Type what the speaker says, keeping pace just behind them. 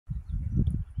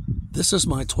This is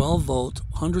my 12-volt,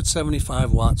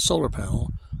 175-watt solar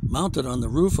panel mounted on the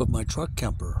roof of my truck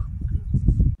camper.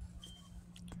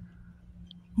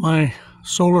 My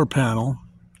solar panel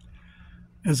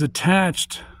is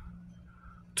attached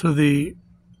to the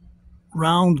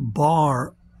round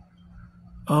bar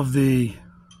of the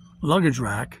luggage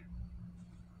rack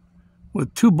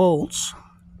with 2 bolts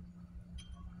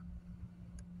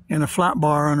and a flat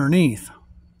bar underneath.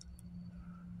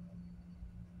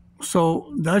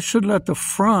 So that should let the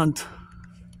front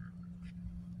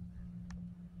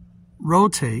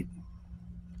rotate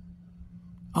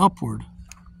upward.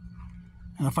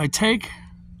 And if I take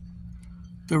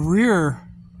the rear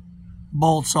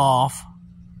bolts off,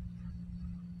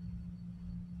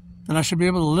 then I should be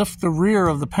able to lift the rear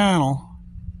of the panel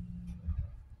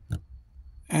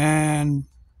and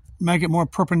make it more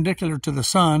perpendicular to the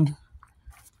sun,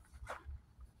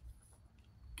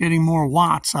 getting more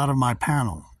watts out of my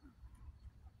panel.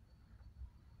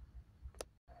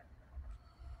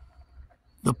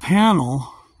 The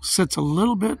panel sits a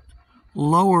little bit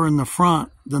lower in the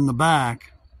front than the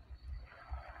back,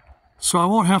 so I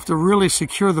won't have to really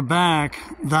secure the back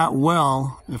that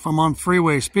well. If I'm on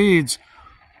freeway speeds,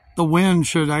 the wind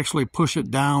should actually push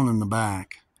it down in the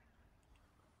back.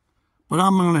 But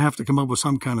I'm going to have to come up with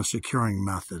some kind of securing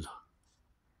method.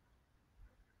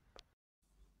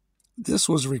 This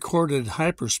was recorded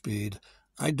hyperspeed.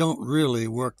 I don't really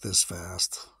work this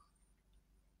fast.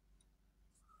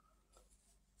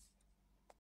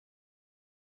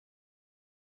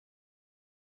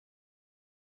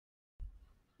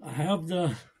 I have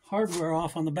the hardware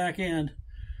off on the back end.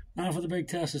 Now for the big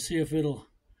test to see if it'll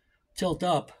tilt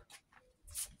up.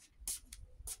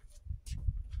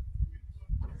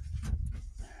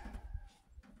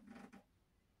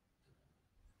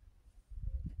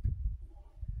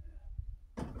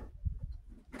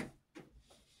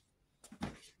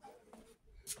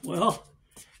 Well,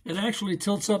 it actually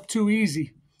tilts up too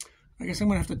easy. I guess I'm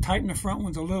going to have to tighten the front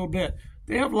ones a little bit.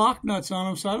 They have lock nuts on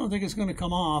them, so I don't think it's going to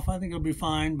come off. I think it'll be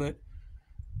fine, but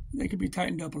they could be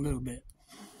tightened up a little bit.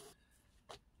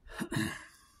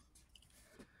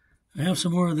 I have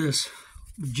some more of this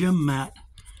gym mat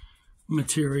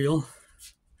material.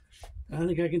 I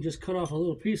think I can just cut off a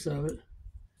little piece of it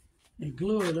and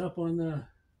glue it up on the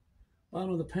bottom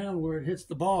of the panel where it hits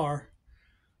the bar,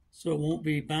 so it won't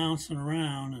be bouncing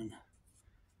around and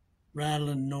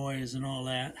rattling noise and all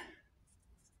that.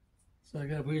 So I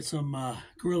gotta get some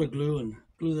Gorilla Glue and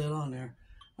glue that on there.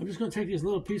 I'm just gonna take these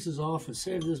little pieces off and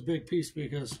save this big piece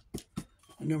because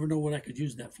I never know what I could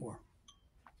use that for.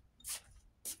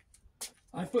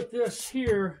 I put this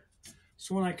here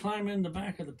so when I climb in the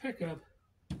back of the pickup,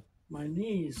 my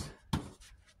knees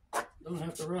don't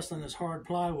have to rest on this hard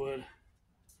plywood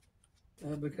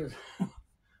because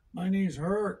my knees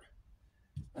hurt.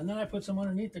 And then I put some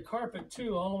underneath the carpet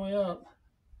too, all the way up.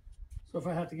 So if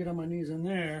I have to get on my knees in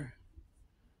there,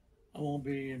 I won't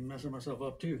be messing myself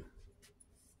up too.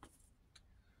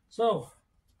 So,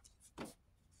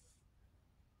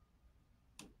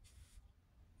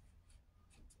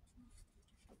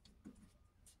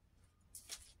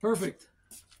 perfect.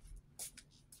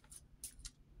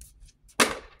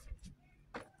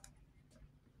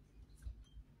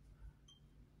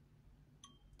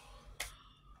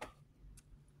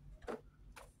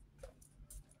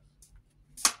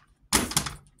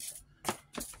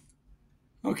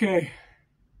 Okay,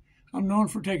 I'm known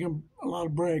for taking a lot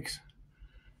of breaks,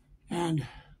 and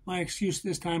my excuse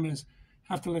this time is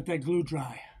I have to let that glue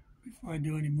dry before I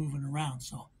do any moving around,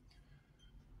 so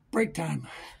break time.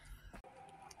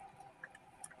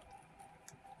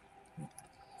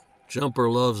 Jumper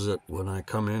loves it when I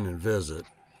come in and visit.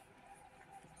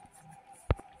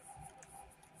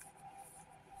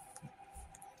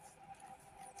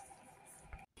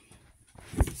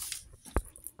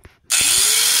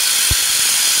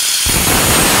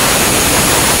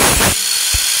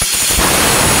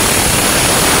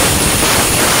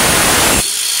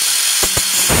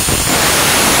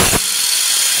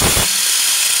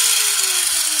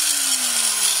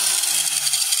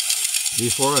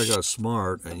 Before I got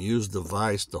smart and used the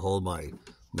vise to hold my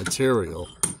material,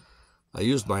 I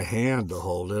used my hand to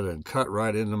hold it and cut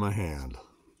right into my hand.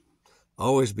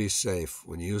 Always be safe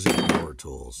when using power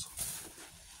tools.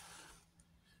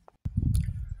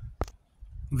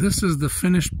 This is the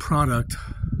finished product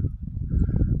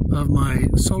of my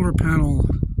solar panel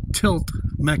tilt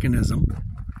mechanism.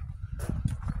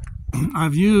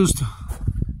 I've used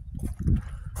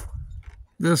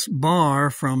this bar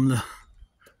from the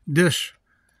dish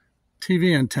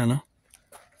TV antenna,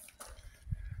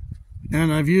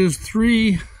 and I've used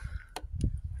 3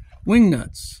 wing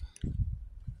nuts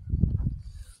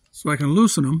so I can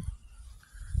loosen them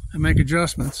and make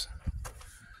adjustments.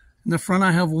 In the front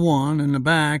I have one, in the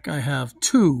back I have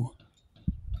two.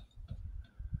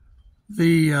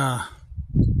 The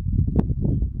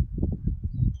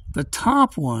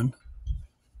top one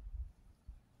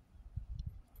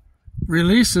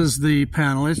releases the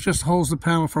panel. It just holds the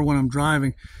panel for when I'm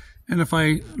driving. And if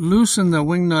I loosen the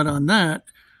wing nut on that,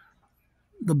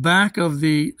 the back of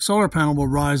the solar panel will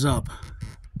rise up.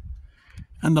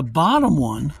 And the bottom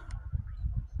one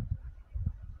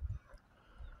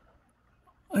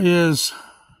is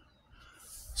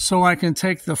so I can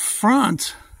take the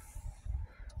front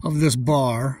of this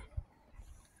bar.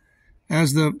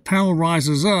 As the panel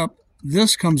rises up,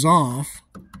 this comes off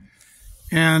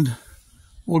and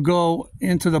will go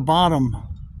into the bottom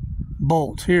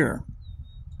bolt here.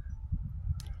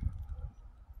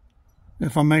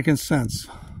 If I'm making sense.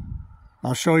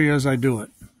 I'll show you as I do it.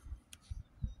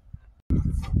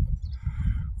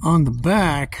 On the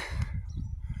back,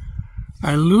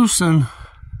 I loosen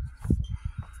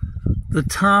the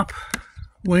top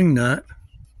wing nut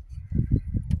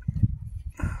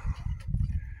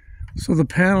so the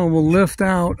panel will lift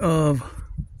out of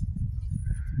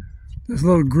this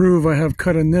little groove I have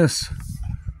cut in this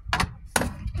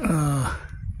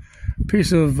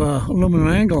piece of aluminum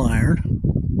angle iron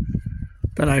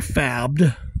that I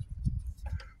fabbed.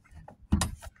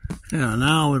 Yeah,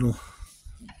 now it'll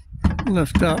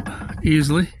lift up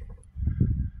easily.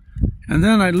 And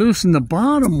then I loosen the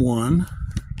bottom one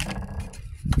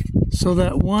so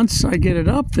that once I get it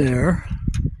up there,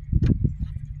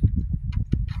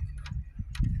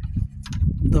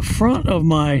 the front of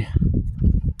my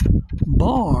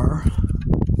bar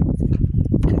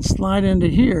can slide into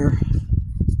here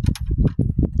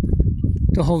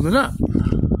to hold it up.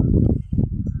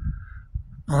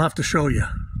 I'll have to show you.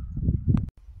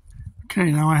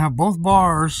 Okay, now I have both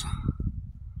bars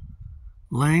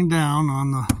laying down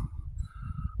on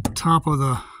the top of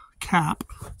the cap,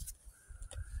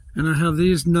 and I have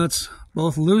these nuts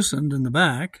both loosened in the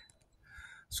back,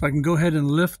 so I can go ahead and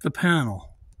lift the panel.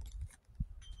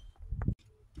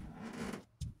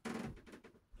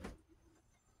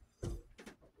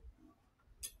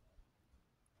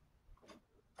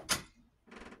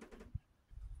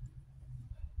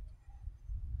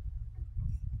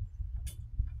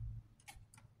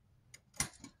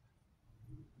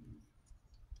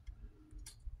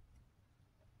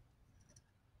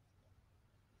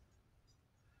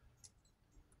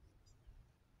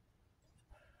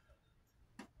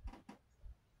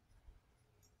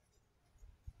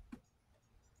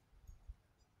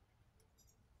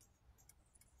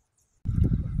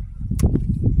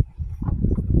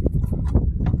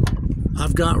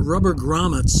 I've got rubber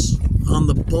grommets on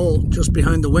the bolt just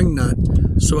behind the wing nut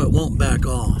so it won't back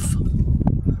off.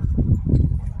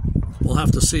 We'll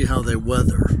have to see how they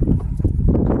weather.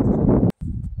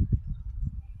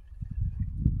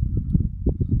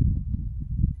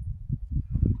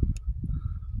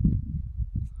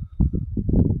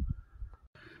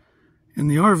 In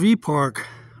the RV park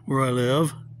where I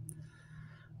live,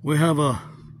 we have a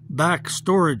back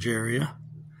storage area.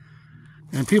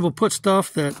 And people put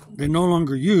stuff that they no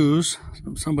longer use,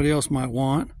 somebody else might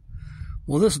want.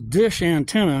 Well, this dish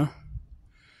antenna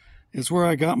is where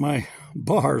I got my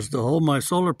bars to hold my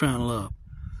solar panel up.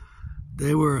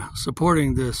 They were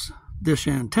supporting this dish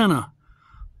antenna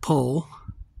pole.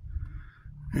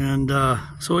 And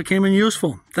so it came in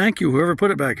useful. Thank you, whoever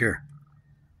put it back here.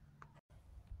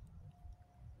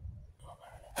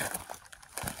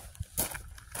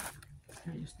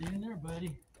 Hey, you stay in there,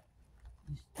 buddy.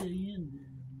 Stay in there,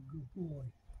 good boy.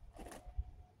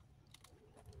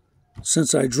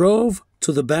 Since I drove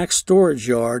to the back storage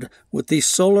yard with the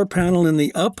solar panel in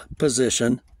the up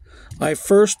position, I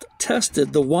first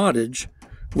tested the wattage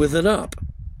with it up.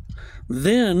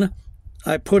 Then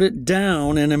I put it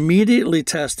down and immediately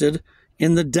tested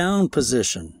in the down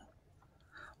position.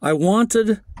 I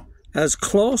wanted, as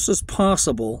close as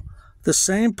possible, the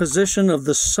same position of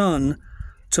the sun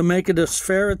to make it as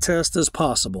fair a test as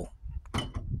possible.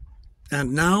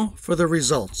 And now for the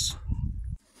results.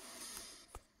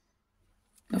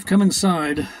 I've come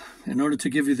inside in order to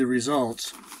give you the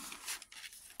results.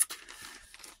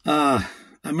 I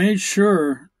made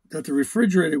sure that the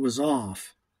refrigerator was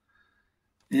off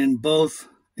in both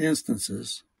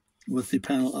instances, with the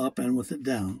panel up and with it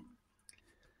down.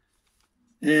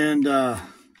 And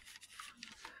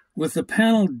with the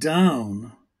panel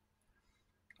down,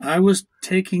 I was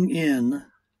taking in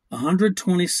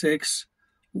 126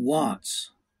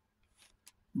 watts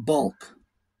bulk.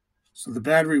 So the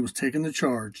battery was taking the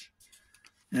charge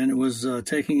and it was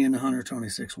taking in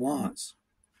 126 watts.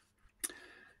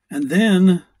 And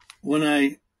then when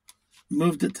I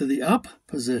moved it to the up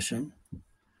position,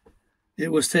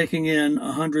 it was taking in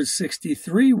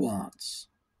 163 watts,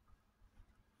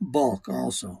 bulk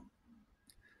also,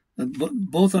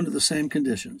 both under the same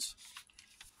conditions,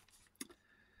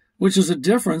 which is a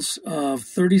difference of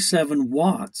 37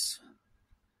 watts,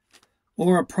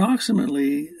 or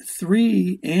approximately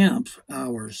 3 amp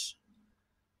hours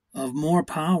of more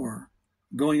power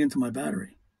going into my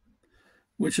battery,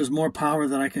 which is more power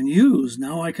that I can use.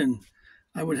 Now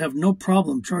I would have no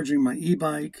problem charging my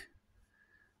e-bike.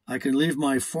 I can leave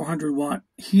my 400-watt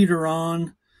heater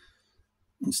on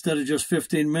instead of just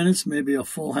 15 minutes, maybe a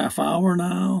full half hour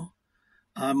now.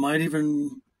 I might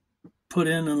even put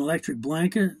in an electric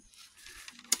blanket.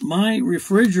 My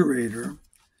refrigerator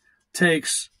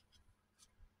takes,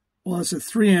 well, it's at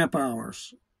 3 amp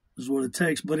hours is what it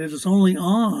takes, but it is only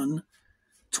on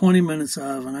 20 minutes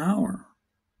out of an hour.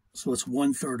 So it's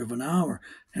 1/3 of an hour,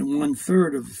 and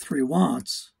 1/3 of the 3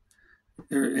 watts,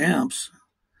 or amps,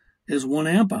 is 1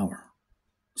 amp hour.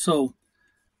 So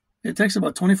it takes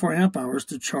about 24 amp hours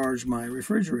to charge my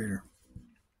refrigerator.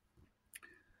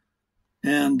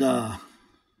 And I've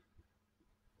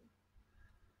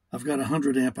got a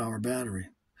 100 amp hour battery.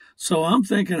 So I'm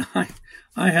thinking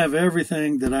I have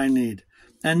everything that I need.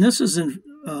 And this is in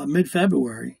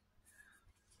mid-February.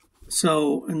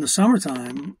 So in the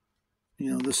summertime,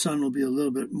 the sun will be a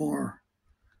little bit more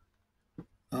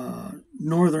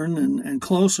northern and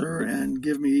closer and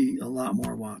give me a lot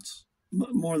more watts,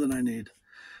 more than I need.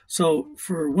 So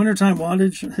for wintertime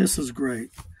wattage, this is great.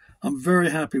 I'm very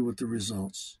happy with the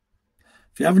results.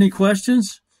 If you have any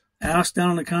questions, ask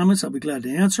down in the comments. I'll be glad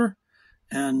to answer.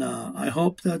 And I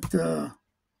hope that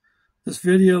this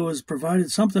video has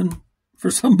provided something for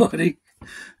somebody.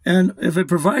 And if it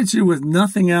provides you with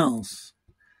nothing else,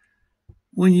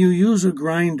 when you use a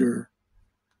grinder,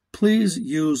 please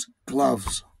use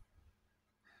gloves.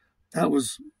 That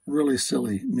was really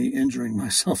silly, me injuring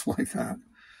myself like that.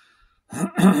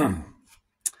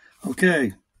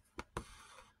 Okay.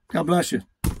 God bless you.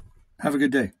 Have a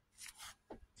good day.